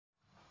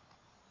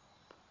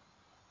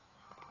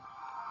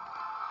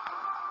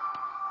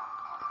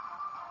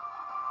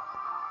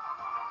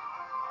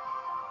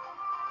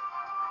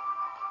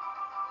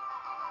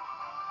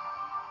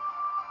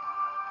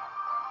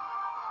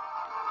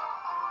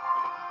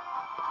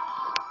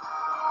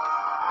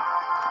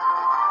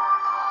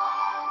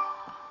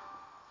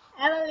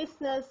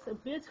listeners, a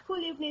beautiful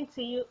evening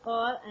to you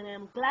all, and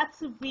I'm glad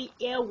to be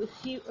here with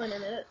you on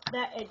another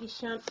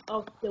edition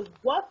of the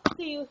What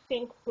Do You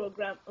Think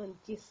program on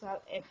GSAL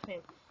FM.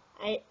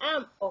 I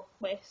am Ope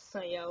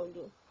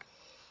Sanyaolu.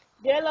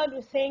 Dear Lord,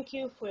 we thank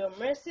you for your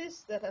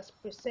mercies that has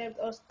preserved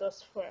us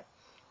thus far.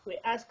 We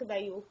ask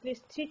that you will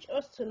please teach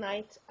us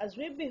tonight as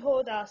we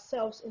behold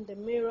ourselves in the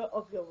mirror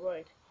of your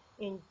word.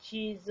 In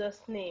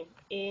Jesus' name,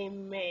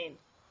 amen.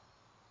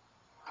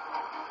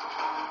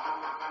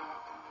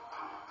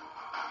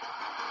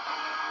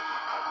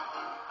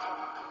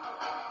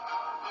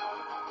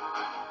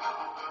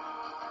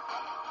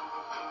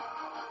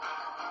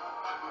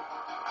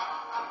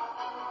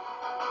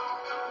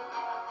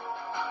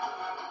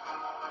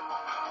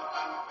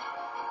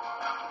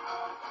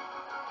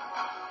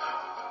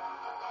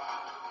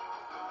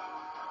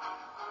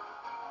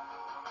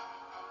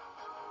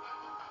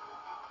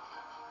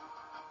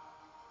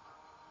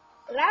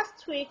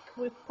 Last week,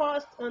 we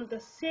paused on the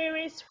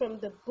series from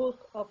the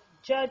book of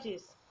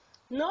Judges.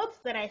 Note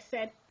that I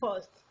said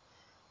paused.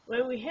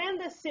 When we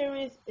end the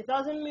series, it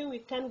doesn't mean we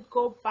can't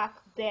go back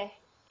there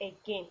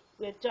again.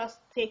 We're just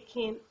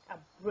taking a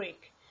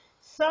break.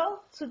 So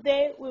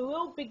today, we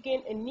will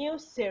begin a new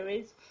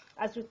series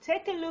as we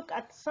take a look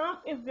at some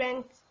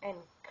events and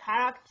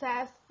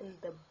characters in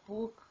the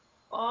book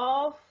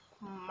of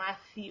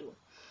Matthew.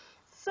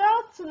 So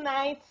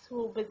tonight,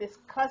 we'll be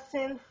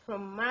discussing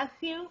from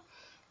Matthew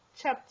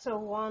chapter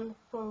 1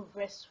 from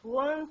verse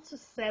 1 to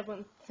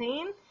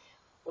 17.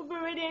 We'll be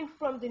reading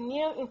from the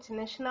New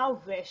International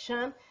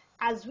Version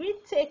as we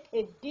take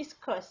a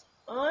discourse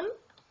on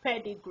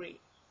pedigree.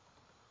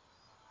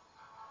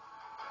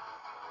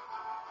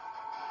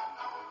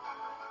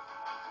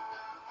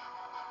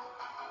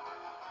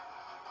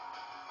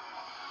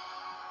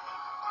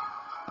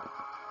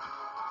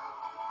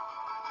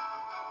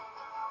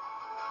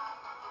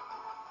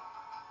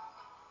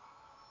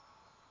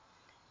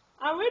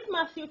 I'll read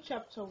Matthew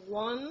chapter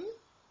 1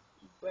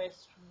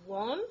 verse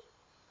 1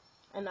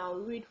 and I'll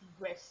read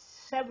verse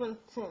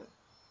 17,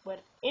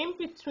 but in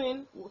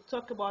between we'll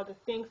talk about the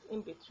things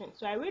in between.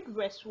 So I read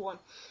verse 1.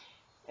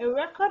 A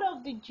record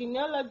of the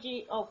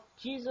genealogy of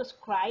Jesus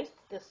Christ,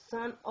 the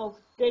son of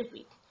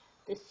David,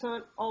 the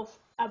son of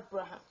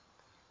Abraham.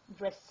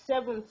 Verse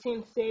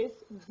 17 says,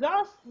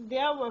 thus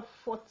there were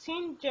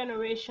 14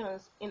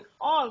 generations in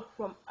all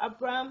from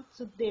Abraham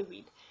to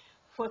David,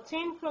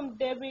 14 from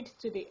David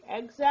to the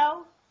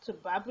exile to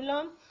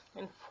Babylon,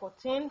 and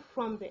 14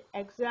 from the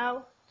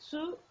exile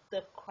to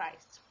the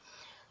Christ.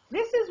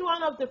 This is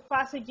one of the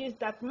passages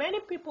that many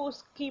people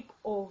skip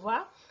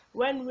over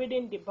when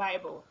reading the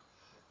Bible.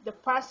 The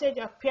passage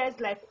appears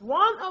like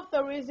one of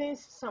the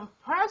reasons some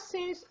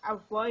persons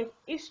avoid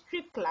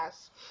history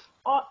class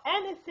or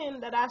anything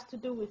that has to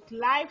do with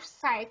life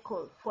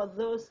cycle for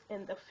those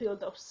in the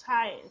field of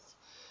science.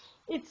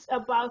 It's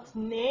about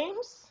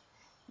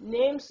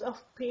names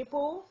of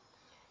people,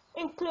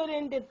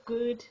 including the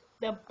good,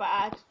 the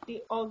bad,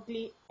 the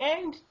ugly,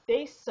 and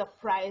the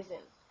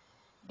surprising.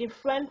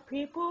 Different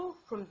people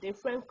from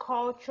different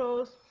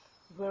cultures,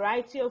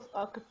 variety of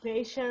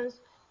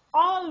occupations,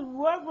 all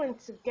woven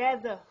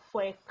together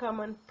for a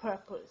common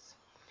purpose.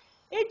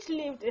 Each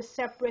lived a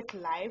separate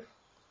life,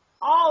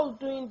 all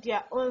doing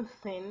their own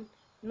thing,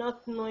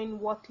 not knowing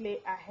what lay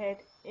ahead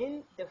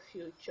in the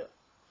future.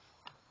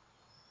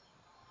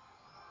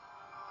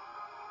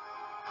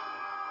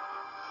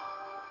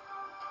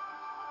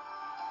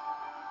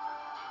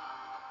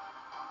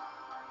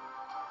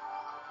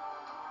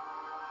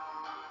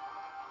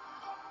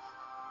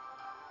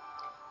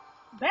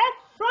 But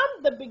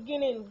from the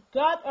beginning,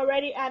 God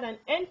already had an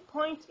end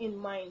point in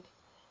mind,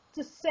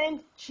 to send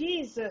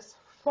Jesus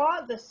for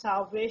the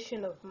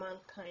salvation of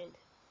mankind.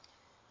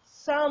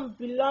 Some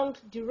belonged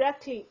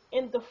directly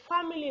in the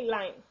family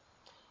line.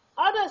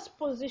 Others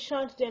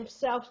positioned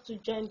themselves to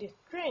join the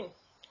train.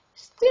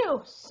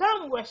 Still,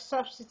 some were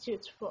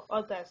substitutes for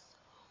others.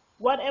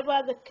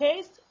 Whatever the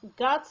case,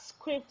 God's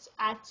script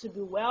had to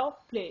be well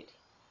played.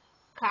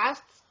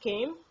 Casts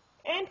came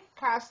and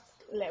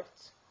casts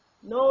left.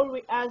 No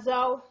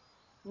rehearsal,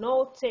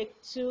 no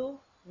take two,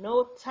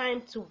 no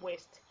time to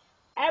waste.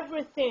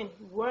 Everything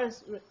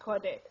was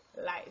recorded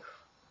live.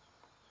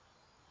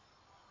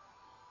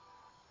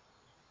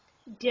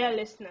 Dear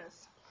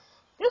listeners,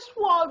 this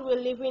world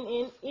we're living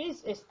in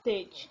is a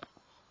stage.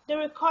 The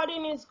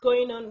recording is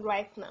going on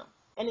right now,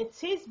 and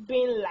it is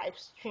being live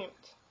streamed.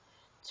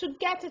 To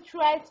get it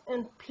right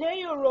and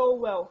play your role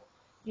well,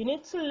 you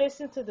need to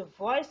listen to the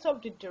voice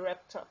of the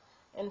director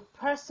and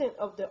person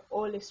of the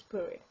Holy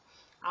Spirit.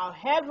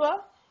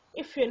 However,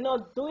 if you're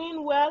not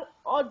doing well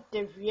or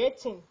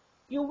deviating,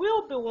 you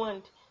will be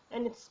warned,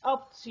 and it's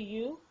up to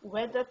you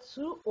whether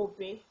to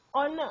obey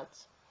or not.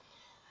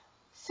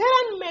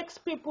 Satan makes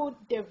people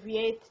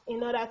deviate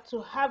in order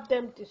to have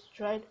them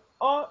destroyed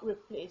or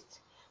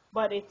replaced,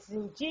 but it's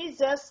in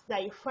Jesus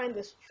that you find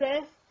the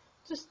strength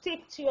to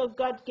stick to your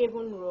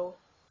God-given role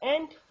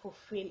and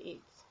fulfill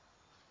it.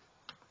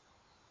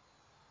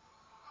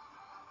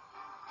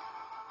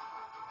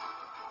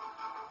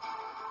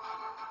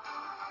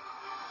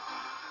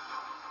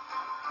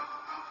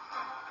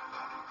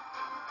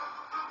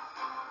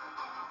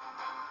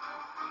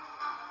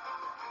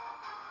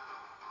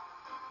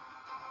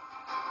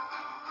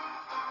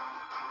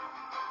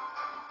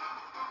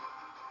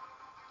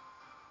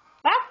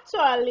 to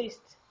our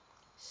list.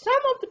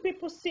 Some of the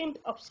people seemed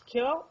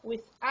obscure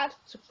with hard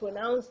to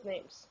pronounce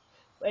names,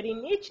 but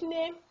in each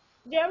name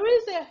there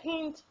is a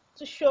hint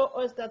to show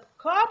us that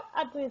God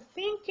had been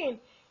thinking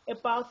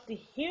about the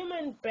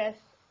human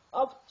birth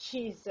of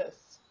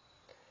Jesus.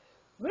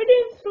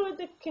 Reading through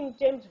the King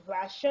James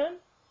Version,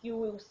 you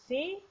will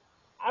see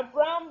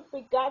Abraham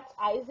begat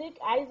Isaac,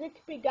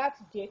 Isaac begat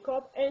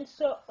Jacob, and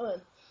so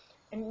on.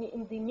 And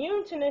in the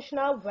New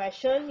International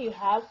Version, you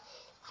have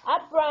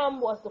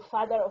Abraham was the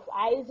father of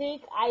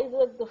Isaac,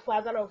 Isaac the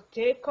father of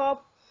Jacob,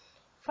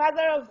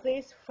 father of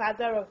this,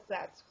 father of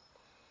that.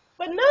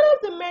 But none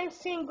of the men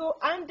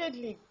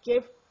single-handedly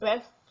gave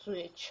birth to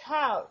a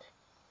child.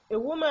 A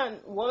woman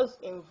was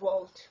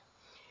involved.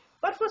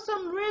 But for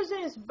some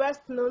reasons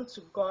best known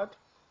to God,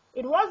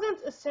 it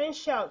wasn't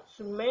essential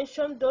to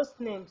mention those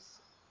names,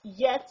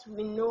 yet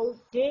we know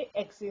they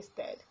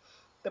existed.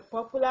 The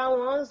popular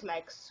ones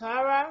like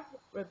Sarah,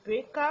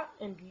 Rebecca,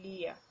 and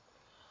Leah.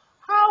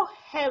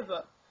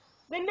 However,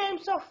 the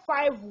names of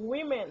 5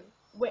 women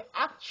were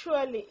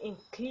actually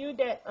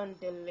included on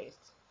the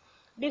list.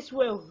 These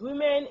were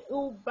women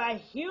who, by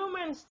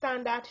human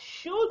standard,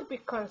 should be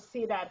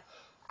considered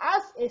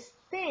as a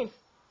stain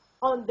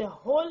on the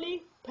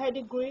holy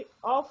pedigree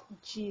of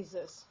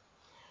Jesus.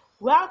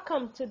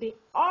 Welcome to the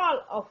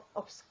Hall of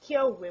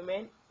Obscure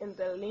Women in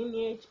the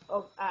lineage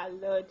of our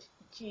Lord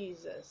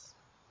Jesus.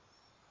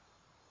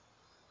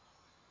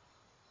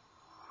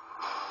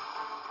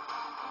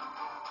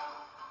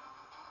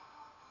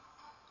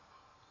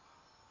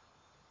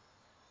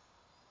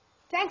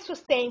 Thanks for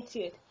staying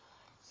tuned.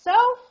 So,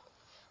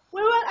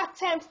 we will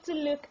attempt to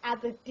look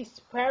at the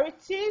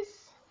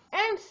disparities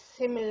and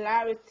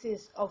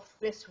similarities of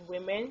these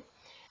women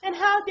and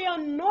how they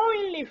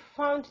unknowingly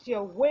found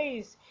their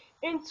ways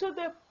into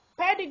the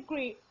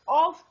pedigree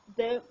of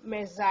the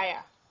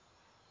Messiah.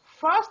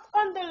 First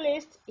on the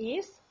list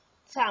is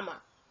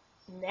Tamar,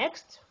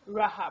 next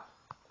Rahab,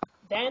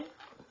 then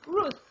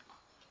Ruth.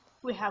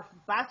 We have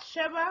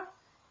Bathsheba,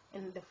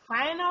 and the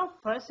final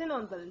person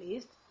on the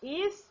list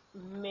is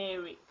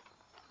Mary.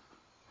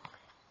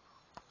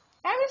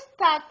 Let me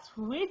start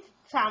with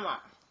Tamar.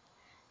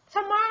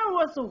 Tamar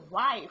was a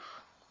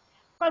wife,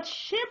 but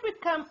she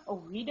became a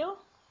widow,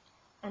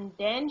 and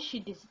then she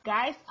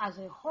disguised as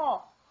a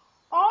whore,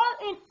 all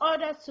in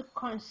order to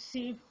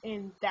conceive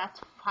in that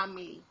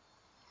family.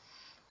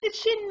 Did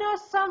she know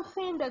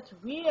something that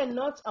we are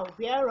not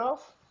aware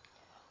of?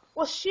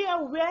 Was she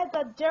aware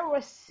that there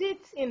were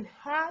seeds in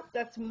her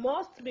that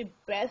must be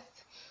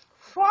birthed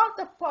for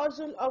the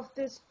puzzle of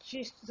this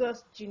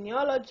Jesus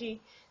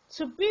genealogy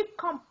to be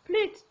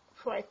complete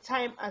for a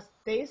time as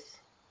this?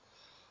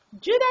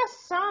 Judah's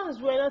sons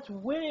were not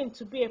willing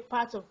to be a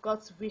part of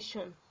God's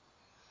vision.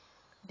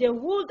 There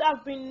would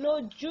have been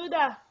no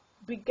Judah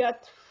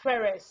begat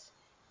Phares,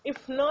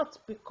 if not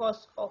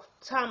because of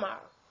Tamar.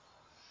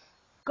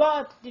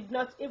 God did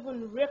not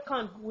even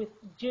reckon with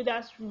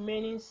Judah's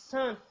remaining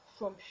son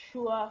from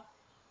Shua,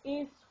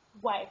 his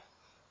wife.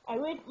 I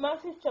read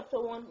Matthew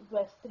chapter 1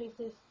 verse 3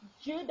 says,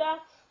 Judah,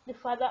 the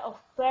father of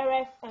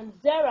Perez and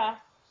Zerah,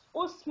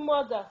 whose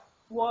mother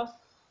was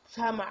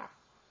Tamar.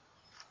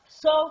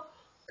 So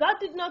God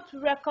did not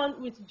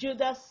reckon with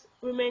Judah's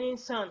remaining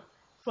son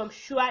from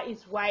Shua,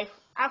 his wife,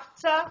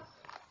 after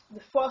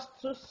the first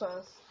 2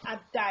 sons had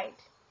died.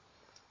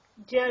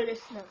 Dear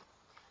listener,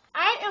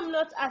 I am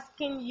not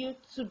asking you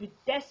to be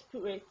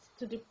desperate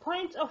to the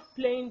point of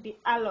playing the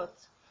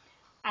harlot.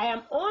 I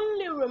am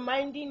only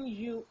reminding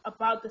you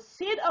about the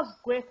seed of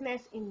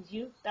greatness in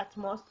you that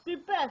must be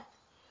birthed.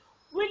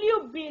 Will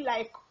you be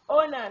like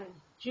Onan,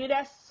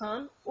 Judah's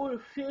son, who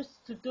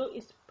refused to do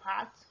his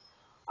part?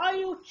 Or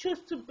you choose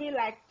to be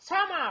like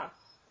Tamar,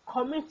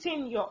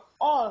 committing your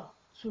all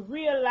to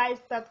realize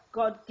that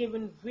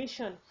God-given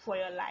vision for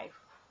your life?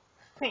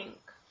 Think.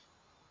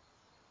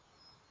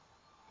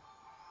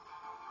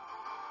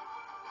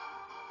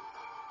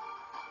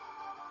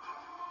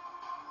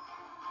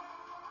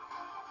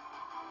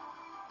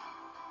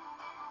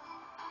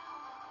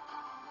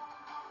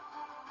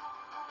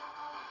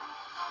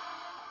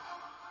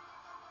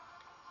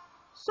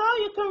 So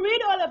you can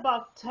read all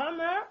about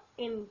Tamar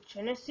in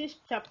Genesis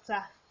chapter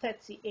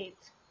 38.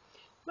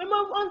 We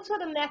move on to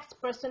the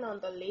next person on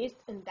the list,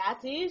 and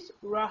that is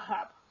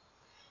Rahab.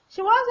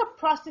 She was a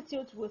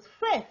prostitute with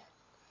faith,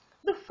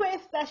 the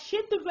faith that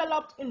she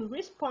developed in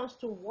response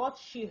to what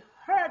she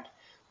heard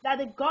that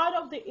the God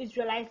of the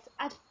Israelites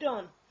had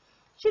done.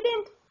 She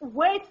didn't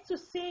wait to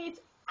see it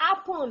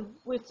happen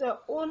with her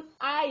own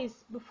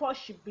eyes before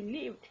she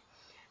believed,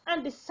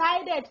 and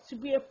decided to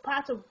be a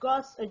part of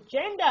God's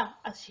agenda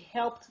as she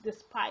helped the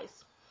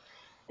spies.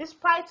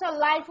 Despite her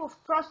life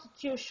of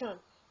prostitution,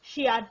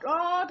 she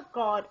adored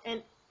God,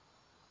 and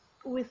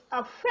with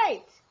her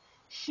faith,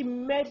 she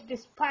made the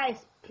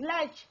spies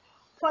pledge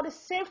for the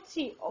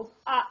safety of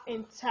her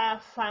entire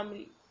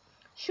family.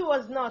 She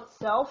was not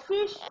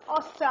selfish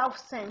or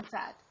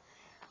self-centered,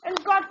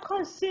 and God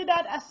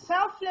considered a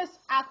selfless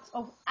act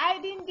of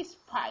hiding the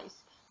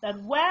spies that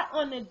were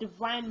on a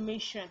divine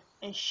mission,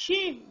 and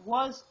she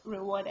was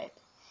rewarded.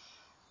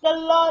 The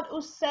Lord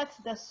who set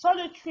the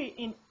solitary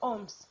in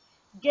homes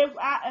gave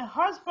her a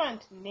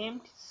husband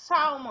named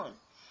Salmon.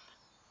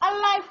 Her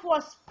life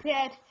was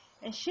spared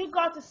and she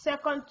got a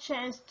second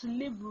chance to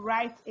live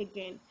right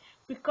again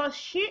because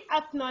she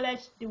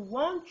acknowledged the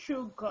one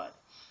true God.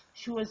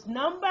 She was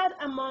numbered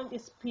among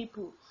his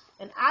people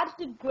and had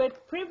the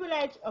great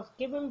privilege of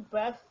giving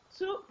birth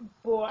to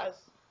Boaz,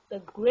 the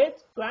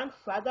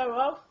great-grandfather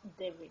of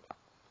David.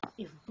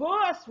 If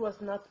Boaz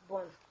was not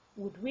born,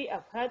 would we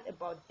have heard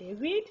about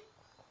David?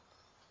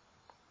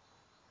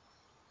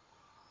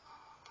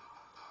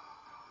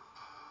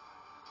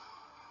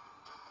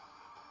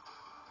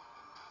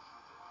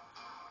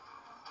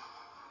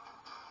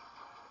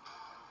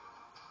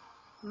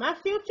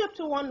 Matthew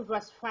chapter 1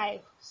 verse 5.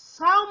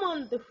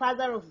 Salmon, the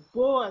father of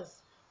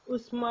Boaz,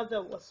 whose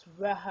mother was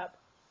Rahab.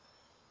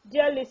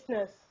 Dear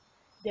listeners,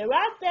 there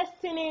are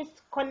destinies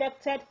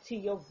connected to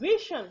your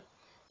vision.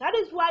 That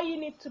is why you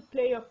need to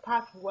play your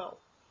part well.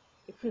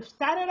 If you've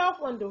started off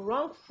on the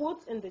wrong foot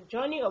in the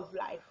journey of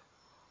life,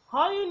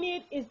 all you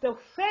need is the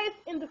faith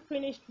in the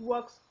finished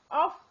works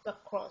of the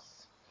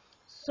cross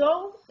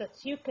so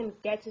that you can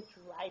get it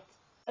right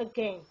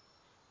again.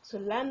 To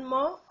learn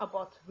more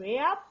about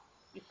Rahab,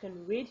 you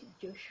can read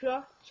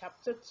Joshua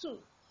chapter 2.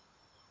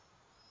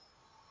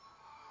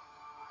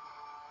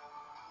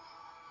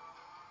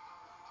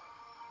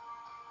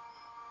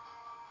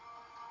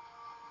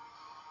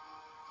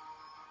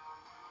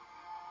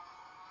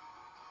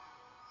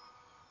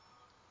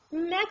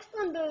 Next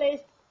on the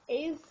list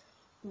is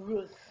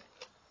Ruth.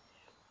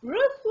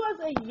 Ruth was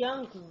a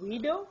young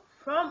widow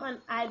from an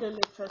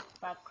idolatrous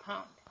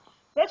background,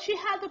 but she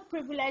had the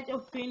privilege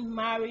of being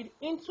married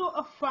into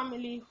a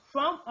family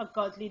from a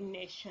godly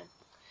nation.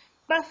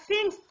 But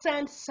things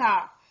turned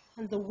sour,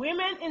 and the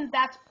women in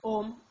that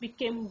home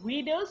became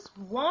widows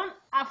one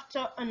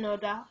after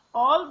another,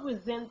 all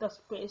within the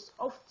space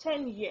of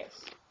 10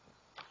 years.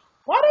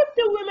 What if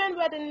the women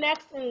were the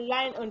next in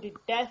line on the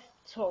death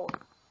toll?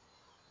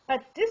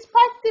 But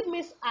despite the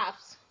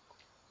mishaps,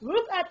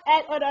 Ruth had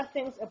heard other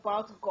things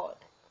about God,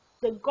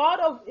 the God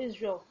of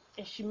Israel,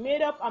 and she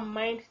made up her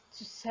mind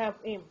to serve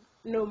him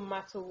no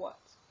matter what.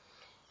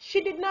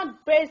 She did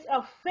not base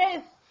her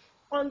faith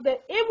on the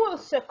evil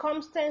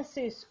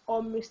circumstances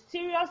or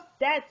mysterious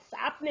deaths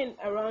happening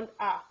around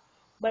her,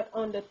 but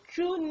on the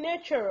true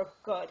nature of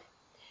God.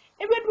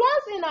 If it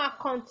was in our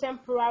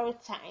contemporary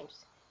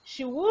times,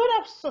 she would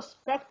have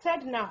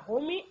suspected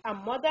Naomi, her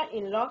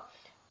mother-in-law,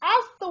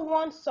 as the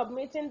one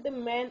submitting the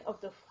men of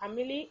the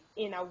family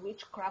in a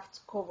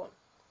witchcraft coven.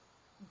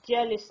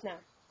 Dear listener,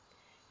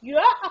 you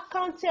are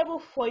accountable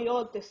for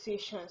your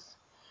decisions.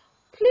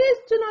 Please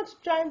do not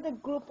join the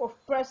group of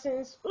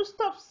persons who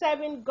stop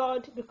serving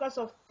God because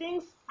of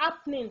things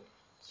happening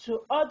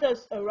to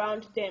others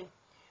around them,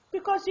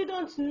 because you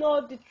don't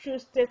know the true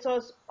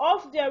status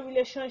of their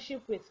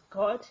relationship with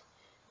God.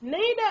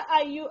 Neither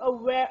are you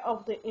aware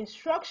of the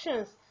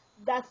instructions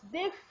that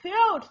they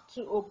failed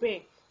to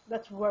obey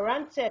that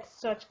warranted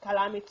such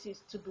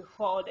calamities to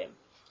befall them.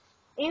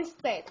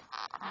 Instead,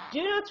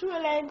 do not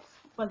relent,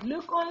 but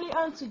look only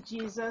unto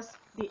Jesus,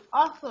 the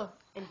author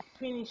and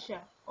finisher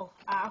of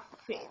our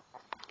faith.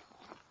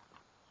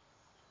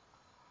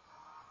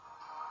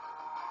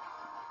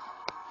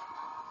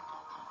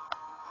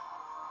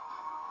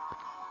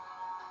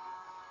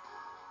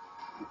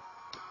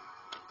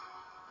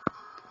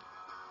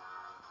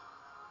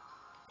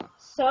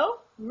 So,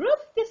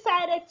 Ruth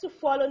decided to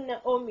follow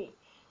Naomi.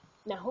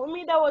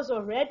 Naomi that was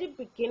already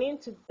beginning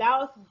to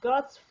doubt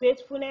God's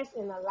faithfulness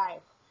in her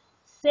life,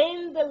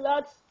 saying the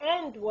Lord's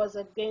end was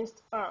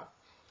against her.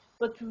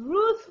 But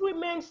Ruth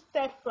remained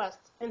steadfast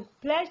and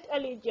pledged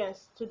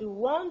allegiance to the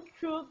one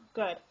true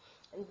God,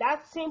 and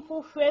that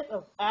simple faith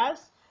of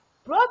hers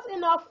brought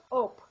enough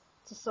hope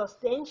to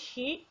sustain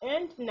she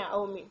and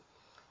Naomi.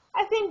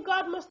 I think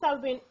God must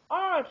have been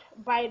awed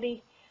by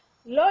the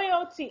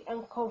loyalty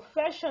and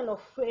confession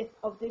of faith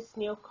of this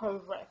new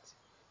convert,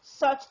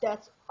 such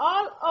that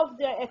all of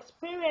their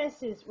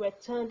experiences were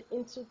turned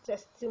into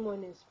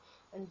testimonies,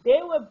 and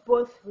they were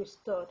both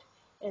restored.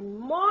 And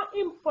more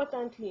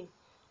importantly,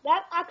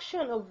 that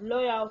action of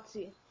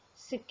loyalty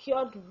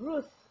secured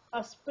Ruth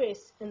a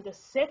space in the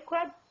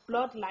sacred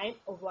bloodline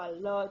of our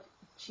Lord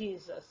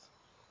Jesus.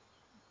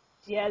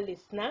 Dear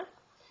listener,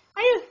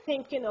 are you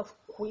thinking of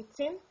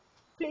quitting?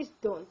 Please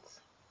don't.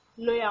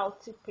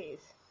 Loyalty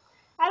pays.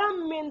 I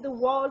don't mean the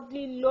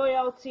worldly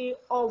loyalty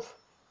of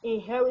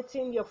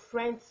inheriting your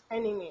friend's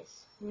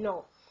enemies.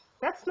 No,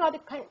 that's not the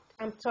kind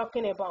I'm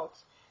talking about.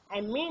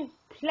 I mean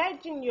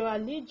pledging your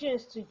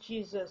allegiance to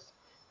Jesus,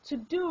 to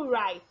do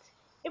right,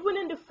 even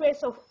in the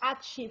face of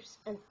hardships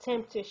and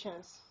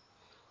temptations.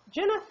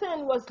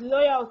 Jonathan was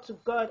loyal to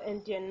God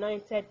and the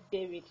anointed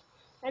David,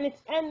 and it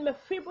earned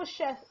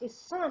Mephibosheth, his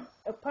son,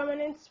 a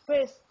permanent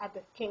space at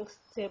the king's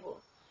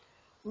table.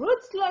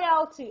 Ruth's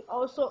loyalty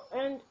also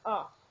earned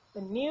her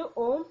a new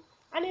home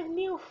and a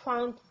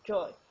newfound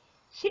joy.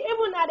 She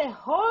even had a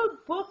whole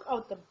book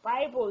of the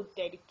Bible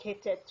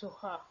dedicated to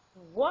her.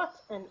 What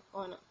an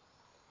honor!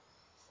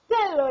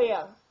 Stay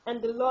loyal,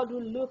 and the Lord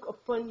will look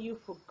upon you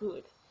for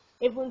good.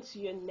 even to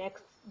your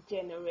next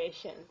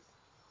generations.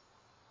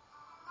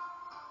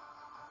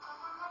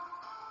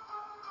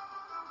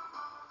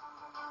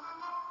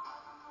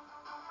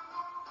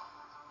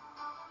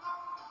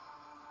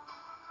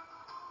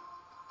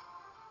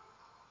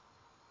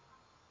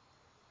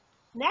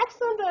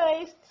 Next on the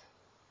list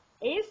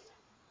is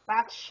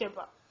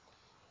Bathsheba.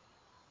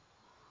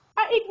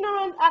 Her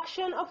ignorant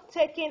action of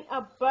taking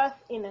a bath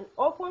in an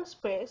open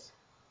space,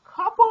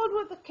 coupled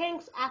with the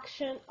king's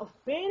action of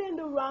being in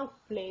the wrong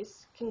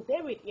place, King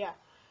David,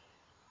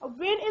 of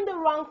being in the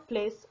wrong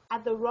place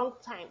at the wrong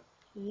time,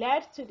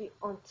 led to the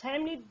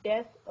untimely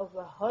death of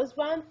her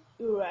husband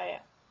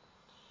Uriah.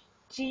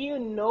 Do you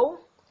know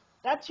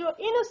that your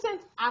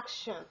innocent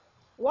action,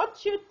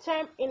 what you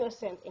term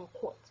innocent in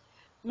quote,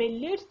 may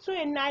lead to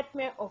a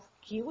nightmare of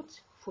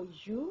guilt for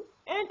you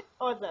and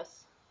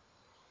others?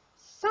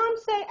 Some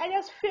say I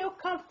just feel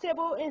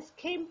comfortable in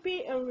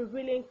skimpy and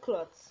revealing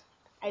clothes.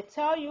 I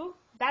tell you,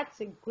 that's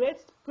a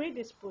great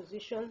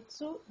predisposition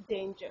to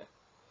danger.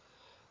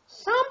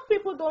 Some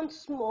people don't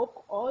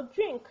smoke or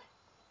drink,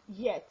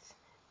 yet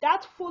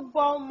that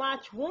football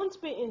match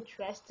won't be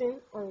interesting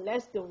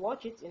unless they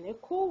watch it in a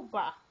cool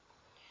bar.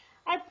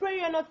 I pray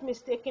you're not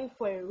mistaken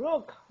for a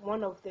rogue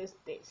one of these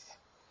days.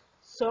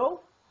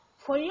 So,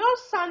 for your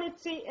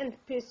sanity and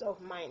peace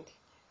of mind,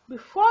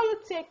 before you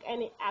take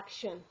any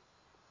action,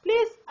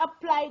 please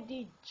apply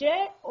the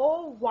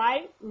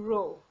JOY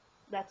rule.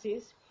 That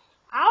is,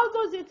 how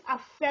does it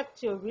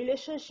affect your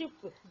relationship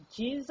with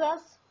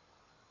Jesus,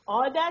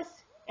 others,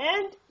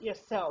 and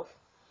yourself?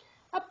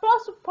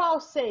 Apostle Paul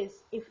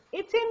says, if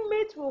eating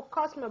meat will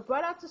cause my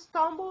brother to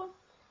stumble,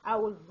 I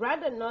would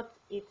rather not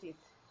eat it.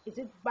 Is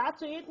it bad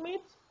to eat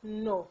meat?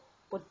 No,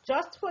 but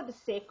just for the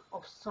sake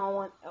of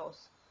someone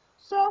else.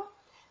 So,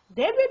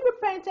 David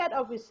repented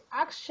of his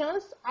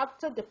actions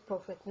after the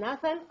prophet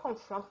Nathan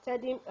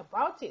confronted him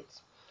about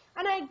it.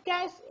 And I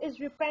guess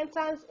his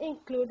repentance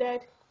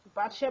included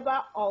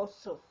Bathsheba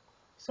also.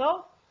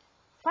 So,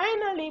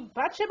 finally,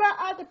 Bathsheba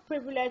had the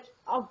privilege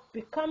of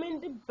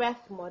becoming the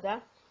birth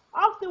mother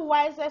of the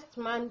wisest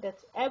man that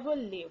ever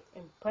lived,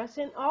 in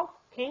person of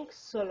King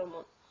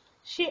Solomon.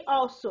 She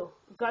also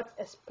got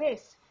a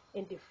space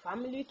in the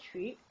family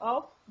tree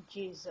of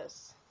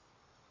Jesus.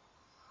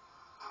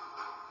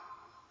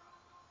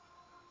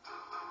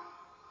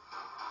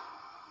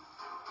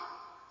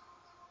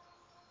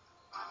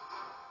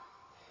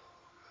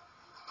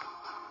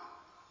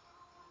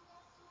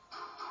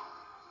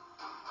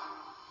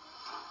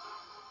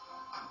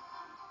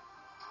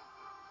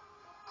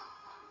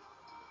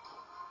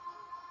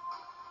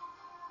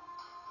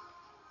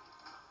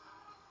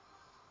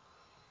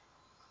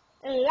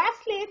 And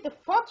lastly, the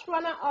fourth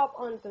runner-up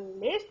on the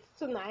list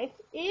tonight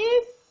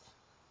is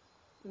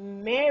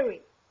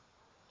Mary,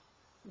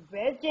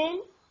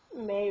 Virgin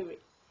Mary.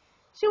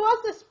 She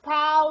was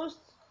espoused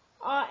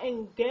or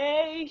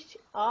engaged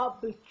or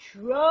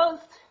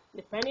betrothed,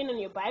 depending on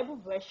your Bible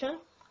version,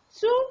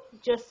 to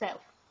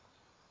Joseph.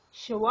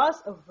 She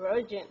was a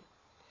virgin.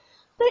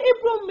 The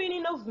Hebrew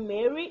meaning of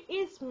Mary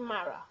is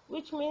Mara,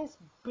 which means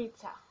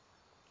bitter.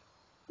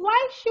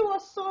 Why she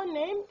was so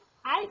named,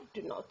 I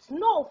do not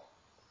know.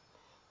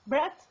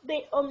 But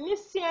the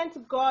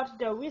omniscient God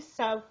that we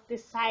serve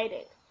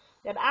decided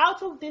that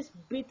out of this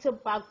bitter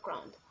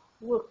background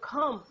will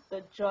come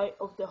the joy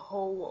of the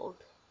whole world.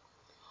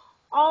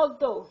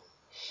 Although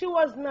she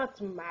was not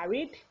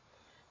married,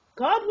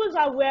 God was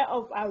aware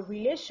of our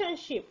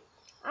relationship,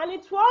 and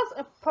it was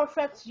a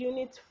perfect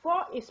unit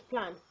for his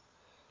plan.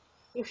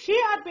 If she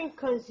had been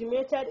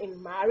consummated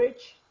in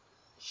marriage,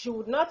 she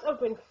would not have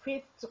been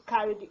fit to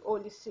carry the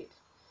holy seed.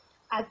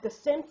 At the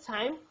same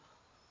time,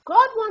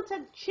 God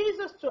wanted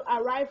Jesus to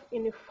arrive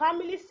in a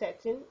family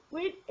setting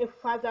with a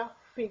father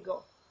figure.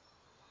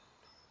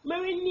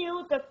 Mary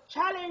knew that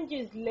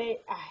challenges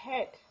lay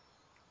ahead,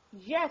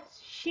 yet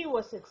she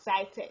was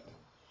excited.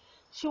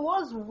 She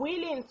was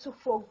willing to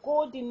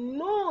forego the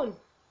known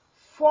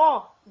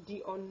for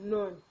the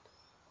unknown.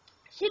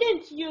 She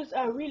didn't use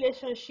a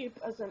relationship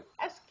as an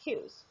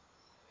excuse.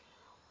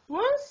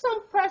 Once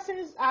some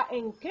persons are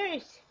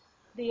engaged,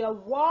 their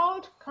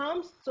world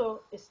comes to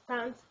a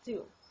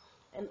standstill,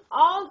 and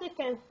all they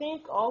can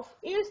think of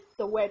is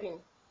the wedding.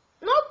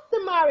 Not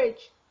the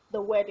marriage,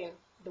 the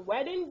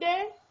wedding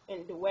day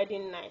and the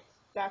wedding night.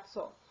 That's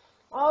all.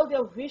 All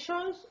their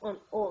visions on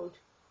hold,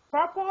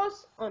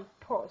 purpose on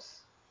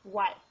pause.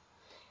 Why?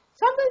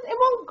 Sometimes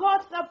even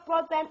God that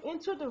brought them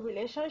into the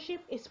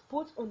relationship is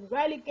put on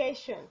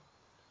relegation.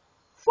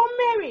 For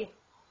Mary,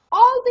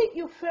 all the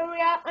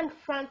euphoria and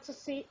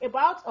fantasy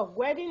about a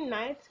wedding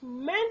night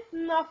meant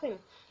nothing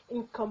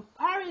in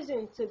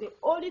comparison to the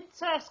holy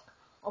task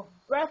of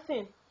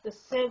birthing the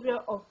Savior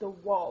of the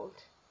world.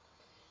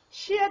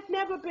 She had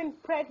never been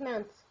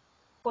pregnant,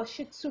 but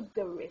she took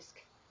the risk.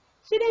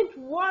 She didn't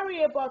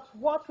worry about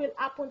what will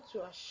happen to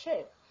her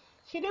shape.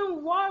 She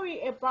didn't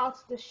worry about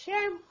the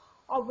shame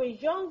of a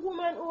young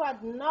woman who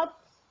had not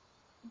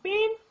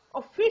been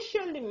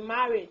officially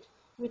married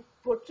with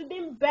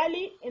protruding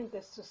belly in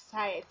the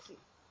society.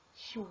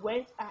 She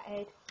went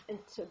ahead and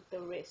took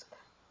the risk.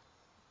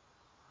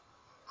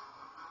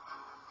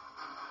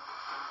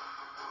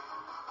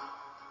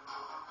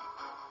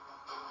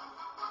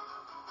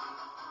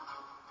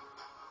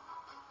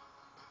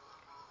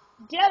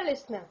 Dear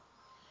listener,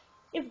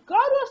 if God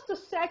was to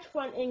search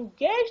for an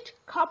engaged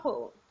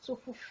couple to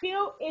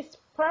fulfill His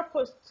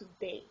purpose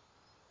today,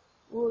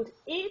 would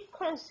He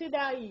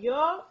consider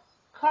your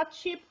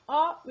courtship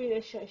or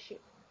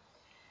relationship?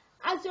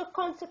 Has your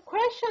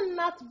consecration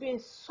not been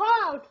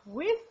soiled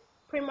with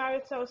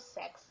premarital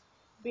sex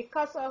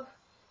because of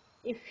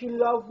if you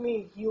love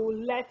me, you will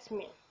let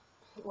me?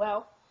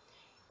 Well,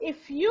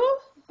 if you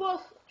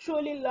both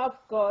truly love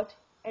God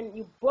and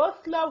you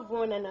both love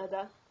one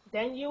another,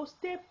 then you'll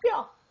stay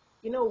pure.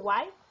 You know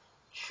why?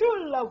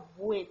 True love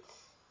waits.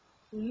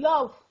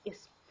 Love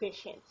is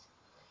patient.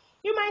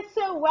 You might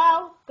say,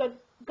 well,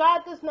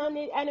 God does not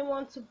need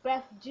anyone to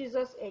birth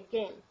Jesus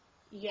again.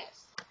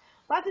 Yes,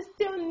 but He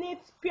still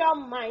needs pure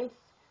minds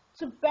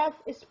to birth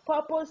His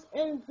purpose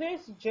in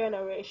this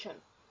generation.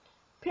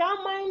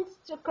 Pure minds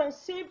to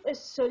conceive a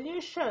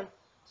solution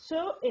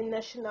to a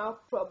national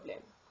problem.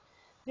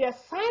 The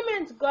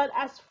assignment God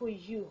has for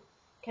you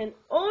can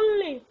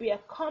only be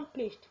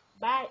accomplished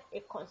by a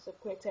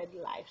consecrated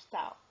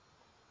lifestyle.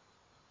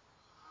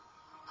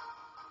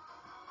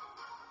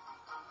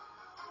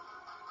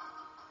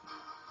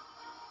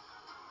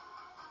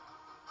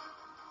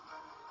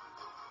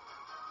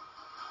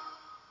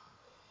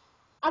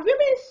 Have you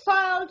been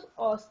soiled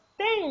or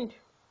stained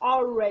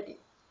already?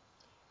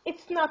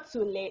 It's not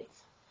too late.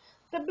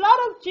 The blood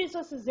of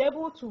Jesus is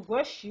able to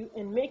wash you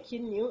and make you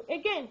new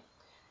again.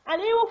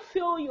 And He will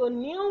fill your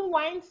new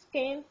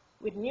wineskin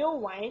with new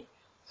wine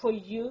for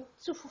you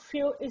to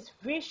fulfill His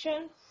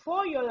vision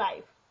for your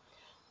life.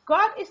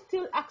 God is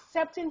still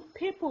accepting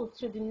people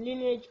to the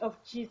lineage of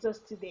Jesus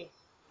today,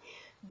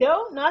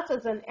 though not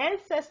as an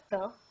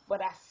ancestor,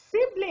 but as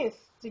siblings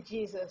to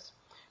Jesus,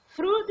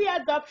 through the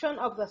adoption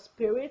of the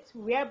Spirit,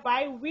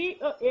 whereby we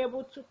are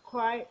able to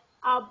cry,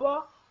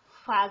 Abba,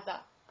 Father.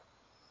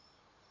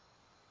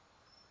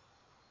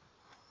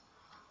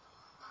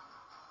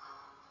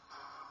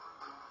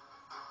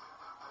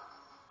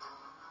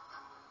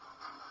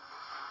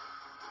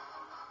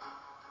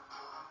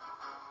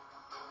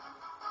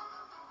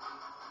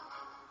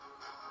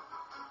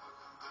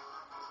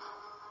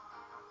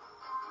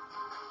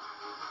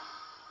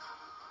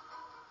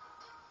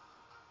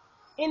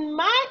 In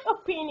my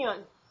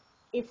opinion,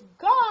 if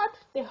God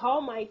the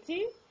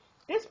Almighty,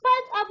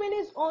 despite having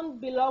His own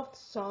beloved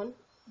Son,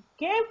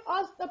 gave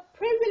us the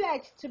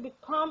privilege to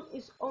become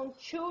His own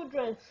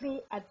children through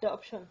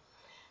adoption,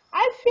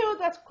 I feel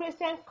that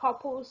Christian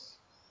couples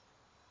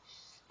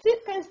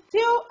can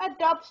still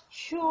adopt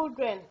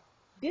children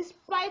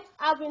despite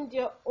having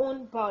their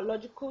own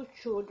biological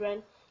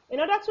children in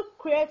order to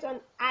create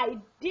an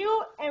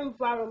ideal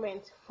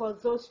environment for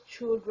those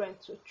children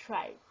to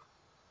thrive.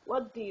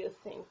 What do you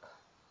think?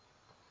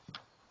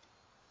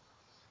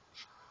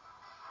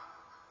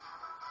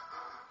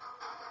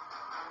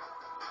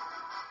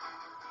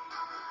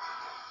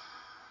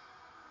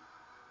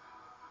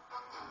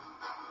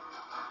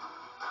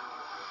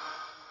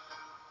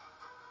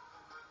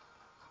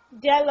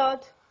 Dear Lord,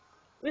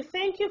 we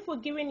thank you for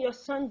giving your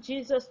Son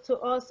Jesus to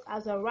us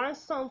as a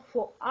ransom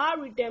for our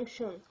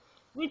redemption,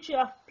 which you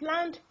have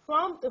planned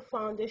from the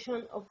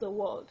foundation of the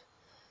world.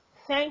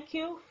 Thank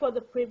you for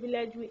the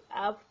privilege we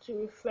have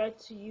to refer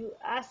to you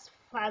as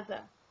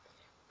Father.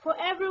 For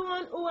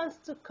everyone who wants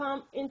to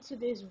come into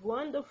this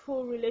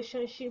wonderful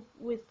relationship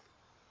with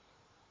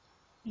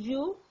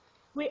you,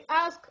 we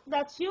ask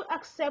that you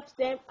accept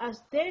them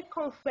as they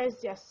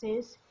confess their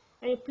sins,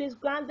 and you please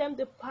grant them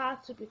the power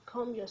to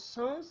become your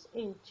sons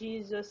in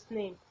Jesus'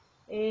 name.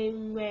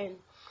 Amen.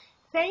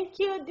 Thank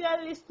you, dear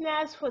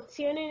listeners, for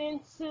tuning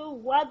into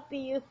What Do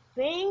You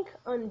Think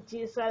on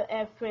GSL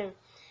FM.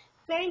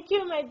 Thank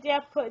you, my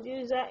dear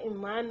producer,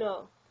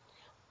 Emmanuel.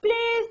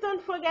 Please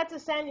don't forget to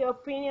send your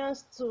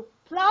opinions to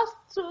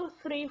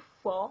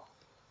 +234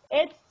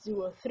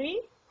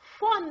 803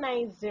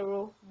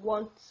 490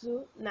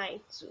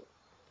 1292.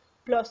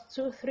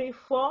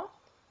 +234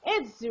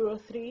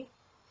 803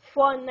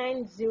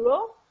 490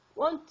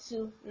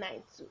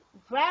 1292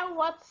 via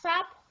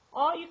WhatsApp,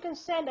 or you can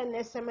send an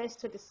SMS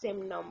to the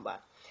same number.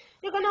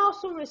 You can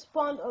also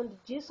respond on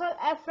the GSL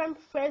FM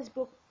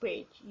Facebook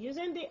page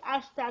using the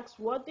hashtags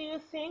What Do You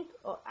Think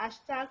or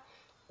hashtag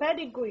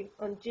Pedigree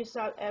on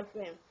GSL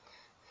FM.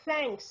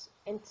 Thanks.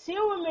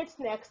 Until we meet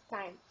next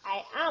time,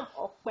 I am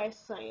Ope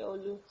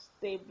Sanyaolu.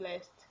 Stay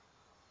blessed.